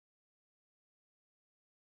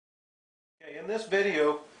In this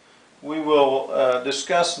video we will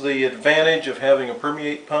discuss the advantage of having a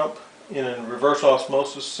permeate pump in a reverse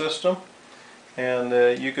osmosis system,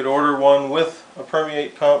 and you could order one with a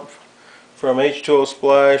permeate pump from H2O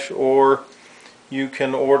Splash, or you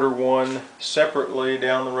can order one separately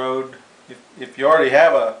down the road. If you already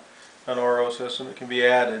have an RO system, it can be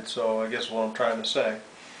added, so I guess what I'm trying to say.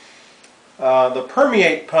 The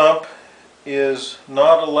permeate pump is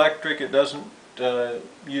not electric. It doesn't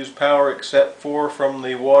use power except for from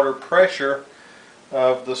the water pressure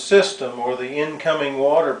of the system, or the incoming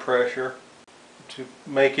water pressure, to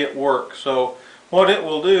make it work. So what it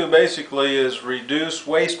will do basically is reduce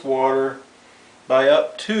wastewater by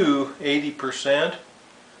up to 80%.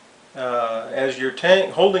 As your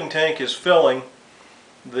holding tank is filling,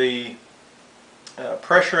 the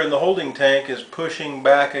pressure in the holding tank is pushing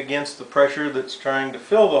back against the pressure that's trying to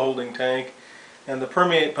fill the holding tank, and the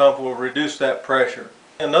permeate pump will reduce that pressure.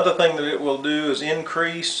 Another thing that it will do is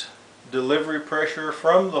increase delivery pressure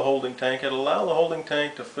from the holding tank. It'll allow the holding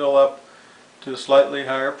tank to fill up to a slightly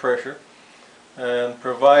higher pressure and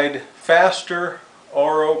provide faster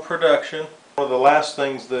RO production. One of the last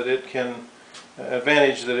things that it can,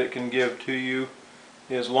 advantage that it can give to you,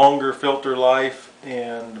 is longer filter life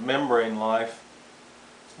and membrane life.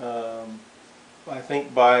 I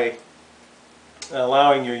think by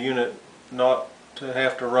allowing your unit not to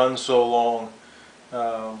have to run so long,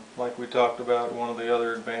 like we talked about, one of the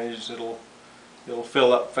other advantages, it'll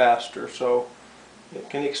fill up faster, so it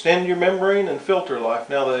can extend your membrane and filter life.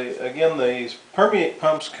 Now, again, these permeate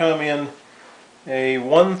pumps come in a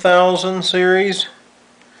 1000 series,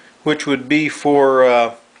 which would be for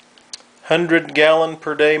 100 gallon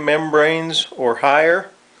per day membranes or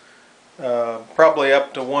higher, probably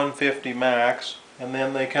up to 150 max. And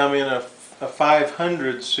then they come in a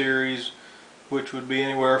 500 series, which would be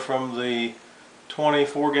anywhere from the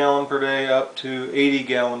 24 gallon per day up to 80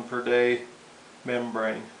 gallon per day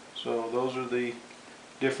membrane. So those are the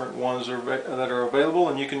different ones that are available,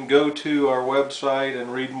 and you can go to our website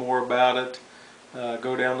and read more about it.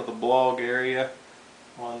 Go down to the blog area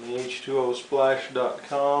on the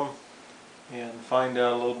H2OSplash.com and find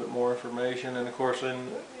out a little bit more information. And of course, in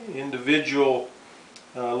individual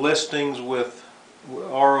listings with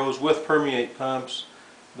ROs with permeate pumps,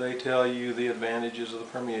 they tell you the advantages of the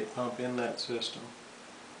permeate pump in that system.